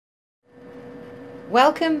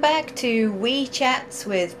Welcome back to We Chats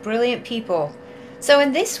with Brilliant People. So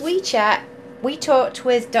in this We Chat, we talked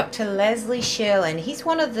with Dr. Leslie Sherlin. He's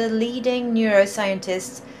one of the leading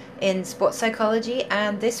neuroscientists in sports psychology,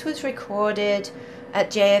 and this was recorded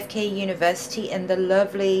at JFK University in the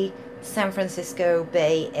lovely San Francisco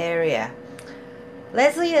Bay Area.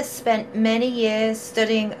 Leslie has spent many years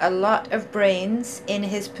studying a lot of brains in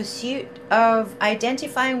his pursuit of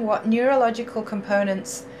identifying what neurological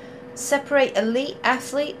components separate elite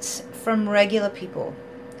athletes from regular people.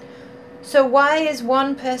 So why is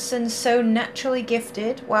one person so naturally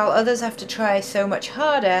gifted while others have to try so much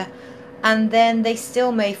harder, and then they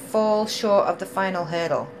still may fall short of the final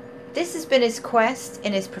hurdle? This has been his quest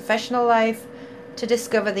in his professional life to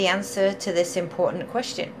discover the answer to this important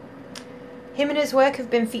question. Him and his work have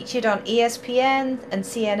been featured on ESPN and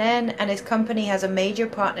CNN, and his company has a major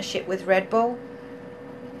partnership with Red Bull.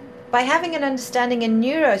 By having an understanding in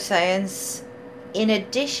neuroscience, in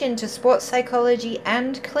addition to sports psychology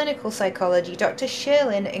and clinical psychology, Dr.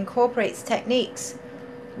 Sherlin incorporates techniques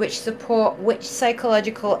which support which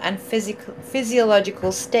psychological and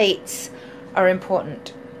physiological states are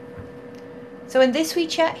important. So in this We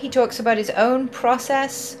Chat, he talks about his own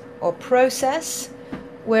process,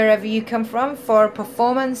 wherever you come from, for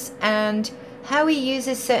performance, and how he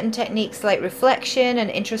uses certain techniques like reflection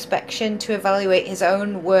and introspection to evaluate his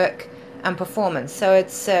own work and performance. So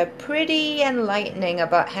it's pretty enlightening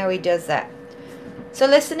about how he does that. So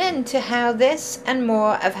listen in to how this and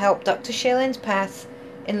more have helped Dr. Sherlin's path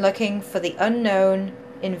in looking for the unknown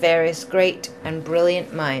in various great and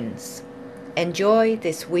brilliant minds. Enjoy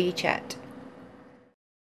this We Chat.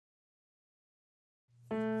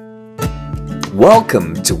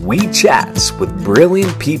 Welcome to We Chats with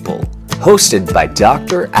Brilliant People, hosted by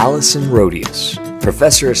Dr. Allison Rhodius,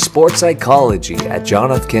 Professor of Sports Psychology at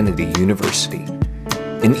John F. Kennedy University.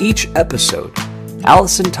 In each episode,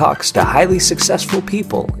 Allison talks to highly successful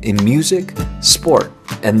people in music, sport,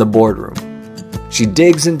 and the boardroom. She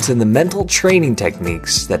digs into the mental training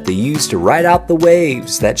techniques that they use to ride out the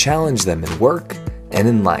waves that challenge them in work and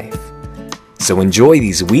in life. So enjoy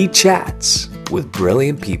these We Chats with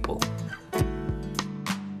Brilliant People.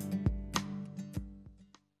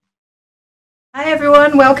 Hi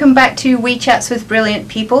everyone, welcome back to We Chats with Brilliant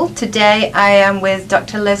People. Today I am with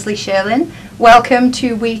Dr. Leslie Sherlin. Welcome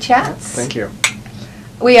to We Chats. Thank you.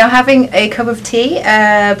 We are having a cup of tea.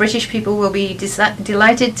 British people will be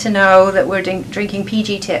delighted to know that we're drinking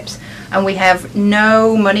PG Tips, and we have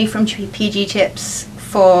no money from PG Tips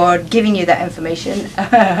for giving you that information.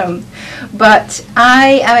 But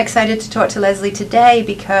I am excited to talk to Leslie today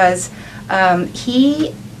because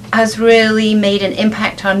he has really made an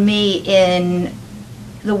impact on me in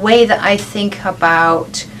the way that I think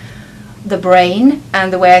about the brain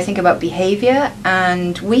and the way I think about behavior.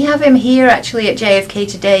 And we have him here actually at JFK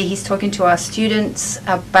today. He's talking to our students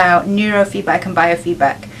about neurofeedback and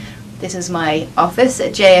biofeedback. This is my office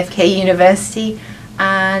at JFK University,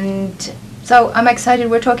 and so I'm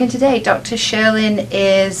excited we're talking today. Dr. Sherlin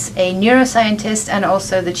is a neuroscientist and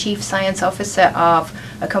also the chief science officer of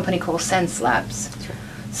a company called Sense Labs.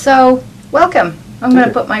 So, welcome. I'm going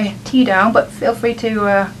to put my tea down, but feel free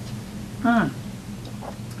to... Oh,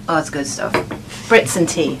 it's good stuff. Brits and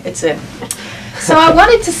tea. So I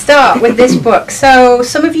wanted to start with this book. So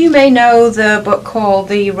some of you may know the book called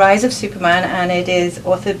The Rise of Superman, and it is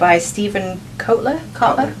authored by Stephen Kotler.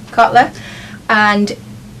 And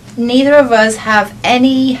neither of us have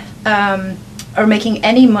any... are making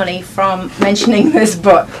any money from mentioning this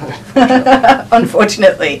book,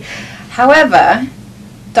 unfortunately. However,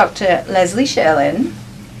 Dr. Leslie Sherlin,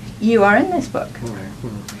 you are in this book.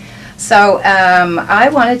 So I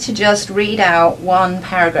wanted to just read out one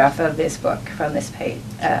paragraph of this book from this page.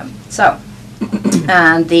 And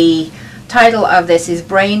the title of this is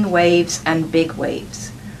Brain Waves and Big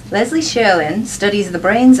Waves. Leslie Sherlin studies the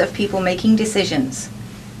brains of people making decisions.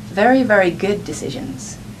 Very, very good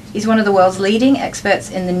decisions. He's one of the world's leading experts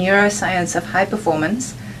in the neuroscience of high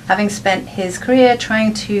performance, having spent his career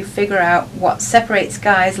trying to figure out what separates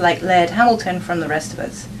guys like Laird Hamilton from the rest of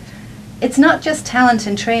us. It's not just talent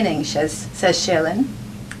and training, says Sherlin.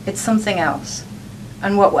 It's something else.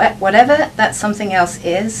 And whatever that something else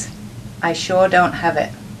is, I sure don't have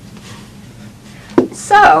it.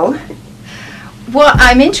 So, what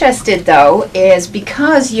I'm interested though is,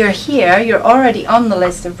 because you're here, you're already on the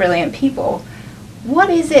list of brilliant people, what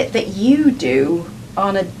is it that you do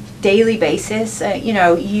on a daily basis?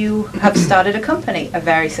 You have started a company, a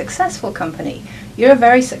very successful company. You're a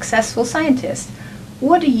very successful scientist.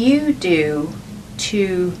 What do you do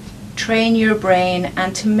to train your brain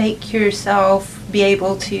and to make yourself be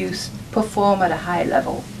able to perform at a high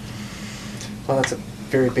level? Well, that's a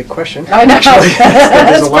very big question. I know.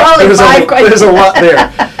 There's a lot. Probably five questions. There's a lot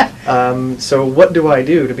there. So what do I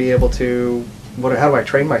do to be able to? How do I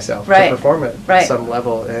train myself to perform at some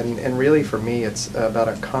level? And really, for me, it's about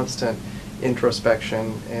a constant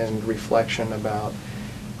introspection and reflection about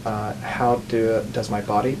how does my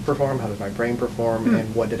body perform, how does my brain perform,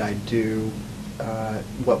 and what did I do,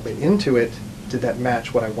 what went into it, did that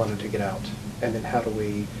match what I wanted to get out? And then how do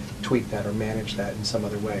we tweak that or manage that in some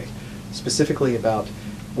other way? Specifically about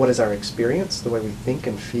what is our experience, the way we think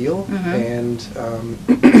and feel, and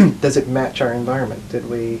does it match our environment? Did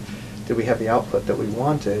we have the output that we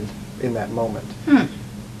wanted in that moment?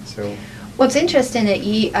 So, what's interesting,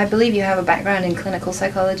 I believe you have a background in clinical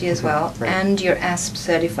psychology as well, and you're ASP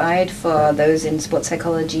certified for those in sports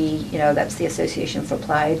psychology. You know, that's the Association for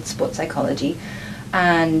Applied Sports Psychology,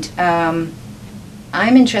 and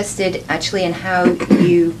I'm interested actually in how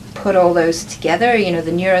you put all those together. You know,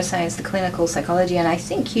 the neuroscience, the clinical psychology, and I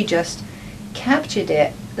think you just captured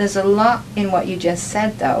it. There's a lot in what you just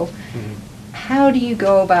said, though. How do you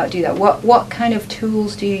go about do that? What kind of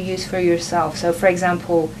tools do you use for yourself? So, for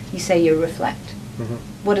example, you say you reflect.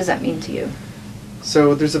 What does that mean to you?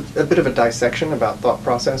 So there's a bit of a dissection about thought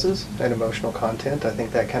processes and emotional content. I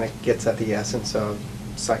think that kind of gets at the essence of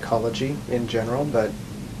psychology in general, but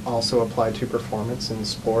also applied to performance in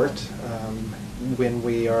sport. When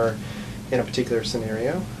we are in a particular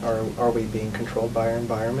scenario, are we being controlled by our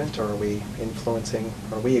environment, or are we influencing,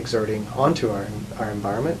 are we exerting onto our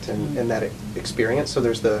environment and that experience? So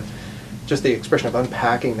there's just the expression of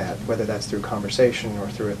unpacking that, whether that's through conversation or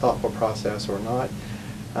through a thoughtful process or not.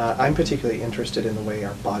 I'm particularly interested in the way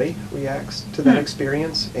our body reacts to that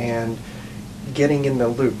experience and getting in the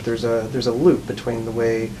loop. There's a loop between the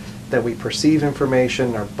way that we perceive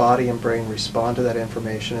information, our body and brain respond to that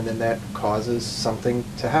information, and then that causes something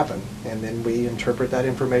to happen. And then we interpret that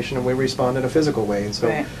information and we respond in a physical way. And so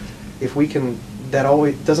if we can, that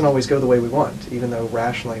doesn't always go the way we want, even though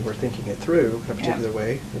rationally we're thinking it through in a particular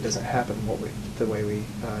way, it doesn't happen the way we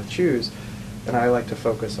choose. And I like to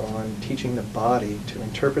focus on teaching the body to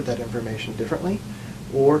interpret that information differently,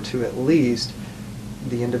 or to at least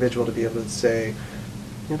the individual to be able to say, you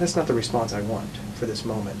know, that's not the response I want for this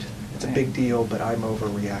moment. It's a big deal, but I'm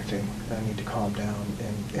overreacting. I need to calm down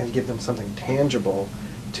and give them something tangible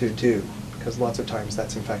to do. Because lots of times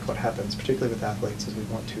that's in fact what happens, particularly with athletes, is we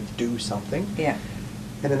want to do something. Yeah.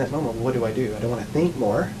 And in that moment, what do? I don't want to think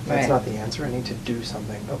more. That's not the answer. I need to do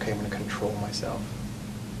something. Okay, I'm going to control myself.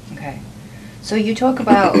 Okay. So you talk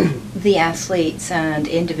about the athletes and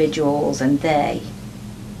individuals and they.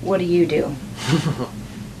 What do you do?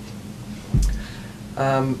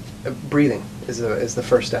 Breathing is the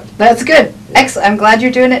first step. That's good. Excellent. I'm glad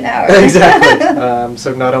you're doing it now. Exactly.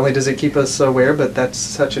 So not only does it keep us aware, but that's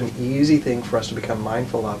such an easy thing for us to become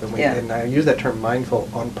mindful of. And I use that term mindful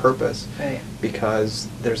on purpose because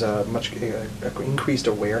there's a much increased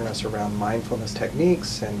awareness around mindfulness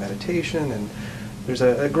techniques and meditation, and there's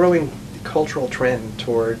a growing cultural trend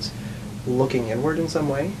towards looking inward in some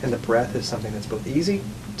way, and the breath is something that's both easy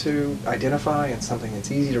to identify and something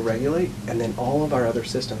that's easy to regulate, and then all of our other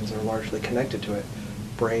systems are largely connected to it.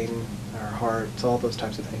 Brain, our hearts, all those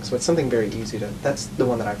types of things. So it's something very easy that's the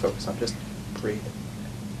one that I focus on, just breathe.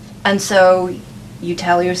 And so you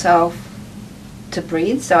tell yourself to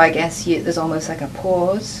breathe, so I guess there's almost like a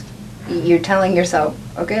pause. You're telling yourself,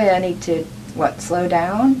 okay, I need to, slow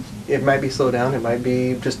down? It might be slow down, it might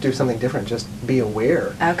be just do something different, just be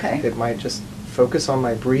aware. Okay. It might just focus on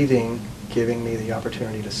my breathing, giving me the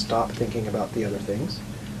opportunity to stop thinking about the other things,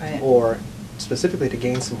 or specifically to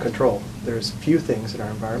gain some control. There's few things in our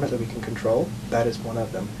environment that we can control. That is one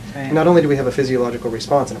of them. Not only do we have a physiological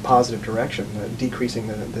response in a positive direction, decreasing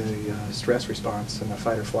the stress response and the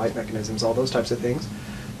fight or flight mechanisms, all those types of things,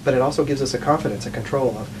 but it also gives us a confidence, a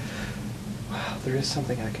control of, wow, there is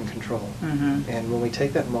something I can control. And when we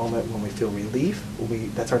take that moment, when we feel relief,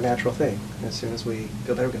 that's our natural thing. As soon as we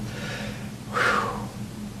feel better, we go, whew,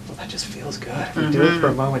 well, that just feels good. If we do it for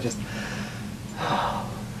a moment, just, in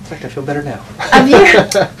fact, I feel better now.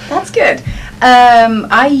 That's good.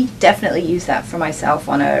 I definitely use that for myself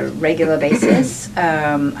on a regular basis,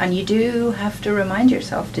 and you do have to remind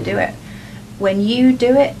yourself to do it. When you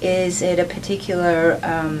do it, is it a particular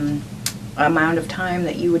amount of time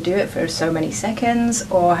that you would do it for so many seconds,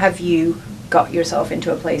 or have you got yourself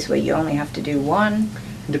into a place where you only have to do one?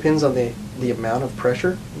 It depends on the amount of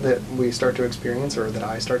pressure that we start to experience, or that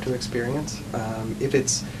I start to experience. If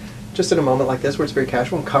it's just in a moment like this where it's very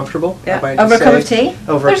casual and comfortable, I might over just a cup of tea?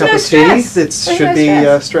 Over There's a cup no of stress. tea, it There's should no be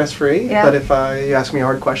stress. stress-free. Yeah. But if you ask me a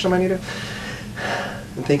hard question, I need to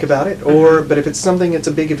and think about it. Or, but if it's something, it's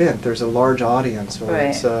a big event, there's a large audience, or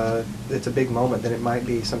Right. it's a big moment, then it might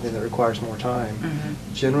be something that requires more time.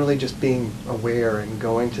 Mm-hmm. Generally, just being aware and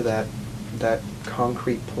going to that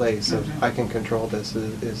concrete place of Mhm. I can control this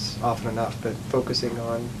is often enough. But focusing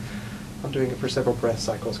on doing it for several breath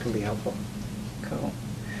cycles can be helpful. Cool.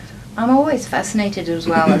 I'm always fascinated as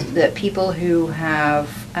well that people who have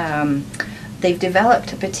they've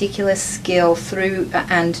developed a particular skill through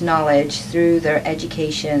and knowledge through their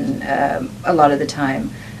education a lot of the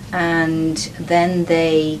time, and then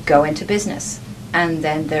they go into business, and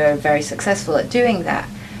then they're very successful at doing that.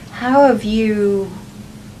 How have you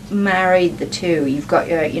married the two? You've got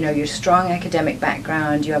your strong academic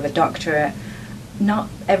background, you have a doctorate. Not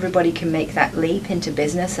everybody can make that leap into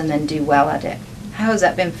business and then do well at it. How has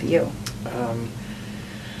that been for you?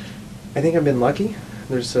 I think I've been lucky.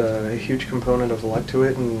 There's a huge component of luck to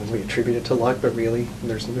it, and we attribute it to luck, but really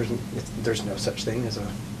there's no such thing as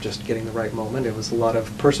just getting the right moment. It was a lot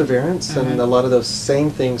of perseverance and a lot of those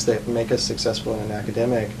same things that make us successful in an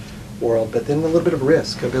academic world, but then a little bit of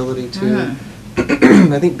risk, ability to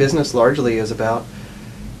I think business largely is about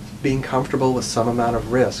being comfortable with some amount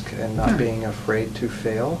of risk and not being afraid to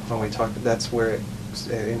fail. When we talk, that's where it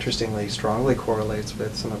interestingly strongly correlates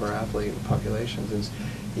with some of our athlete populations, is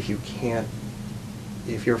if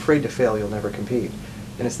you're afraid to fail, you'll never compete.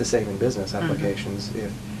 And it's the same in business applications.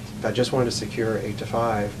 If I just wanted to secure 8 to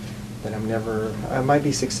 5, then I might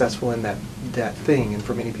be successful in that thing, and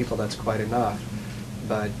for many people that's quite enough.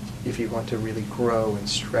 But if you want to really grow and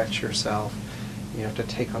stretch yourself, you have to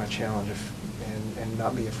take on a challenge and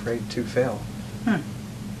not be afraid to fail.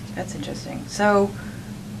 That's interesting. So,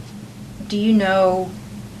 do you know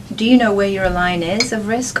where your line is of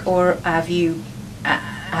risk, or have you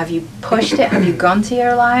pushed it? Have you gone to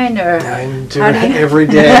your line, or I'm doing it every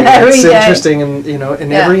day. It's interesting, and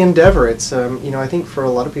in every endeavor, it's I think for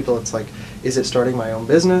a lot of people, it's like, is it starting my own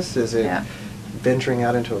business? Is it venturing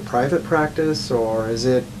out into a private practice, or is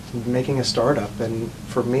it making a startup? And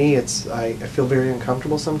for me, I feel very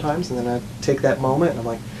uncomfortable sometimes, and then I take that moment and I'm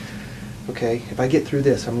like, okay, if I get through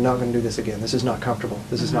this, I'm not going to do this again. This is not comfortable.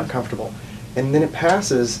 This is not comfortable. And then it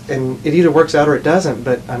passes, and it either works out or it doesn't,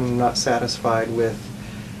 but I'm not satisfied with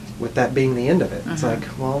that being the end of it. It's like,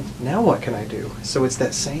 well, now what can I do? So it's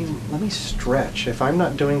that same, let me stretch. If I'm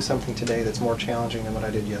not doing something today that's more challenging than what I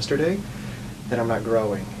did yesterday, then I'm not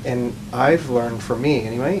growing. And I've learned, for me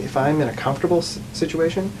anyway, if I'm in a comfortable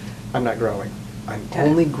situation, I'm not growing. I'm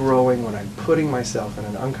only growing when I'm putting myself in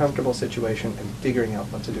an uncomfortable situation and figuring out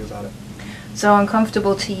what to do about it. So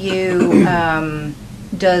uncomfortable to you,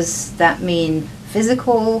 does that mean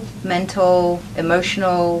physical, mental,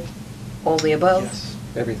 emotional, all the above? Yes,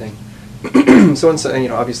 everything. So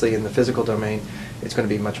obviously in the physical domain, it's going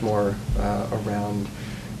to be much more around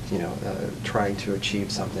trying to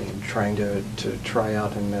achieve something, trying to try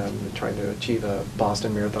out and trying to achieve a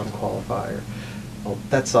Boston Marathon qualifier. Well,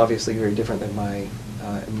 that's obviously very different than my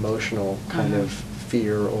emotional kind of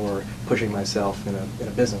fear, or pushing myself in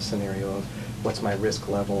a business scenario of what's my risk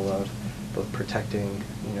level of both protecting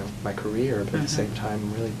my career, but at the same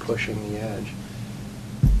time really pushing the edge.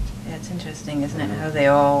 Yeah, it's interesting, isn't it, how they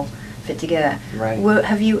all fit together. Right.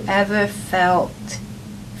 Have you ever felt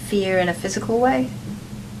fear in a physical way?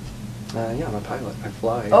 Yeah, I'm a pilot. I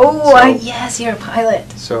fly. Yes, you're a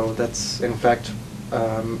pilot. So that's, in fact,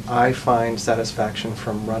 I find satisfaction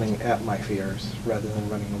from running at my fears rather than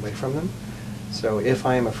running away from them. So if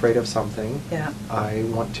I am afraid of something, I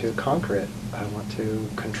want to conquer it. I want to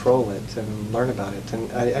control it and learn about it.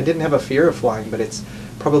 And I didn't have a fear of flying, but it's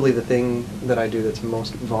probably the thing that I do that's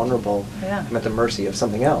most vulnerable. I'm at the mercy of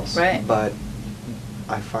something else. Right. But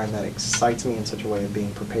I find that excites me in such a way of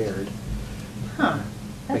being prepared.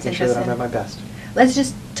 That's making sure that I'm at my best. Let's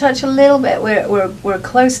just touch a little bit. We're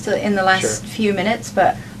close to in the last few minutes,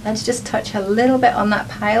 but let's just touch a little bit on that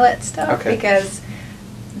pilot stuff, because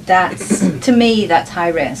that's to me that's high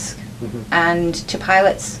risk, and to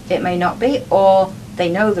pilots it may not be, or they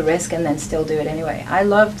know the risk and then still do it anyway. I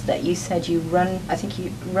loved that you said you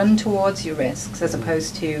run towards your risks as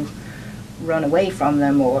opposed to run away from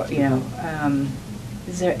them, or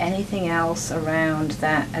is there anything else around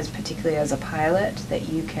that, as particularly as a pilot, that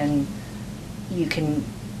you can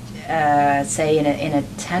say in a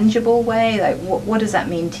tangible way? Like what does that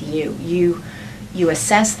mean to you? You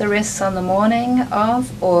assess the risks on the morning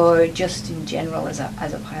of, or just in general as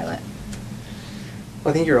a pilot?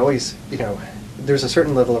 Well, I think you're always, there's a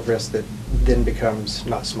certain level of risk that then becomes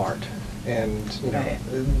not smart. and Right.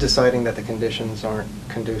 deciding that the conditions aren't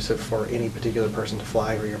conducive for any particular person to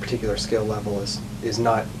fly, or your particular skill level is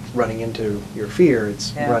not running into your fear,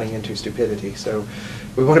 it's Yeah. running into stupidity. So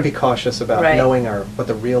we want to be cautious about Right. knowing what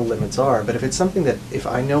the real limits are. But if it's something that, if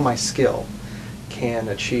I know my skill can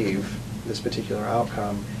achieve this particular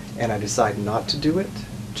outcome, and I decide not to do it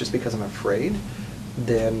just because I'm afraid,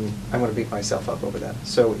 then I'm going to beat myself up over that.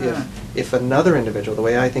 So if another individual, the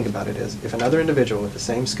way I think about it is, if another individual with the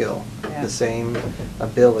same skill, Yeah. the same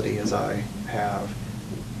ability as I have,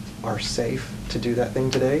 are safe to do that thing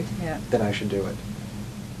today, Yeah. then I should do it.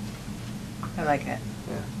 I like it.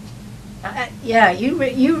 Yeah. Yeah, you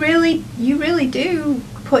really do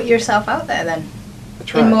put yourself out there then. I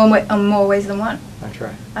try. In more ways than one. I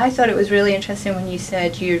try. I thought it was really interesting when you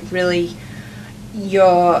said you're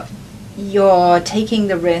taking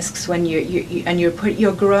the risks when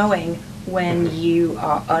you're growing when Mhm. you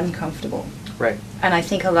are uncomfortable. Right. And I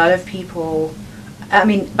think a lot of people, I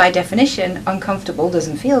mean, by definition, uncomfortable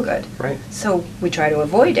doesn't feel good. Right. So we try to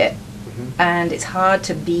avoid it, Mhm. and it's hard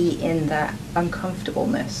to be in that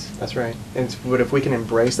uncomfortableness. That's right. But if we can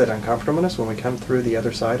embrace that uncomfortableness when we come through the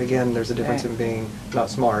other side, again, there's a difference Right. in being not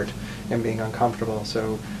smart and being uncomfortable.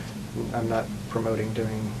 So I'm not promoting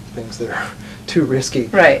doing things that are too risky.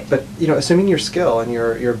 Right. But, assuming your skill and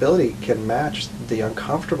your ability can match the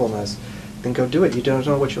uncomfortableness, then go do it. You don't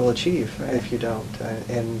know what you'll achieve Right. if you don't.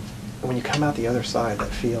 And when you come out the other side, that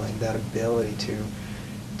feeling, that ability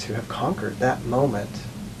to have conquered that moment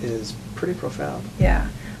is pretty profound. Yeah.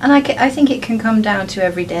 And I think it can come down to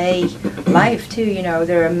everyday life too.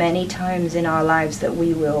 There are many times in our lives that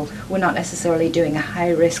we're not necessarily doing a high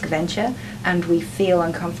risk venture and we feel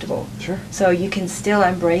uncomfortable. Sure. So you can still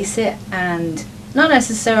embrace it and not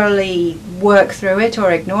necessarily work through it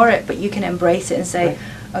or ignore it, but you can embrace it and say, Right.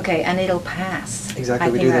 okay, and it'll pass. Exactly. I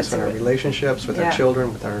We think do this that's in our relationships, with Yeah. our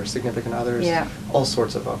children, with our significant others. Yeah. All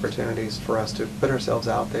sorts of opportunities for us to put ourselves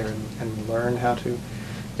out there and learn how to,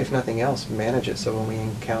 if nothing else, manage it. So when we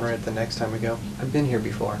encounter it the next time, we go, I've been here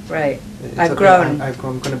before. Right. It's I've okay. grown. I'm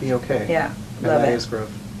going to be okay. Yeah. And Love that it. is growth.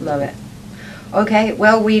 Love it. Okay,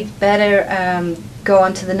 well, we'd better go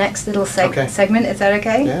on to the next little Okay. segment. Is that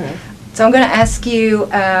okay? Yeah. Yeah. So I'm going to ask you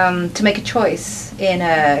to make a choice in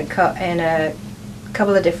a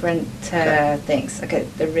couple of different Okay. things. Okay,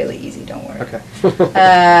 they're really easy. Don't worry. Okay.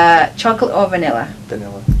 Chocolate or vanilla?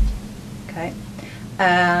 Vanilla. Okay.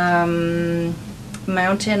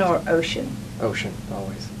 Mountain or ocean? Ocean,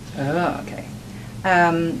 always. Oh, okay.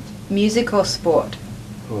 Music or sport?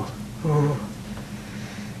 Ooh. Ooh.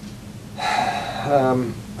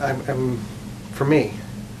 For me,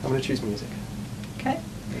 I'm going to choose music. Okay.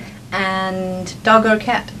 And dog or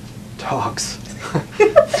cat? Dogs.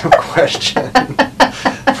 No question.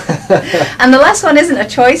 And the last one isn't a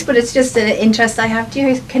choice, but it's just an interest I have.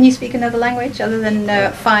 Can you speak another language other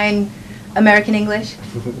than fine American English?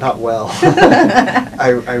 Not well.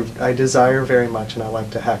 I desire very much, and I like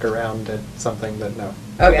to hack around at something, but no.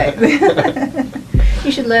 Okay.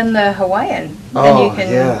 You should learn the Hawaiian. Oh,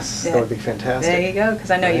 yes, that would be fantastic. There you go, because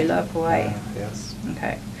I know you Right. love Hawaii. Yes.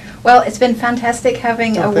 Okay. Well, it's been fantastic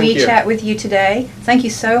having Oh, a thank wee you. chat with you today. Thank you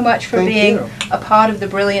so much for Thank being you. a part of the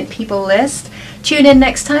Brilliant People list. Tune in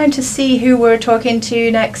next time to see who we're talking to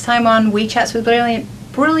next time on We Chats with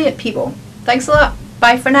Brilliant People. Thanks a lot.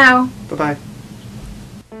 Bye for now. Bye-bye.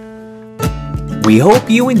 We hope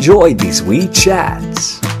you enjoyed these We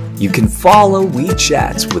Chats. You can follow We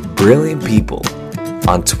Chats with Brilliant People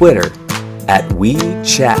on Twitter @We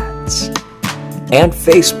Chats and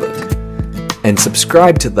Facebook, and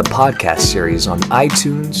subscribe to the podcast series on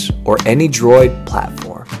iTunes or any Droid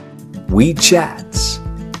platform. We Chats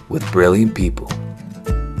with Brilliant People.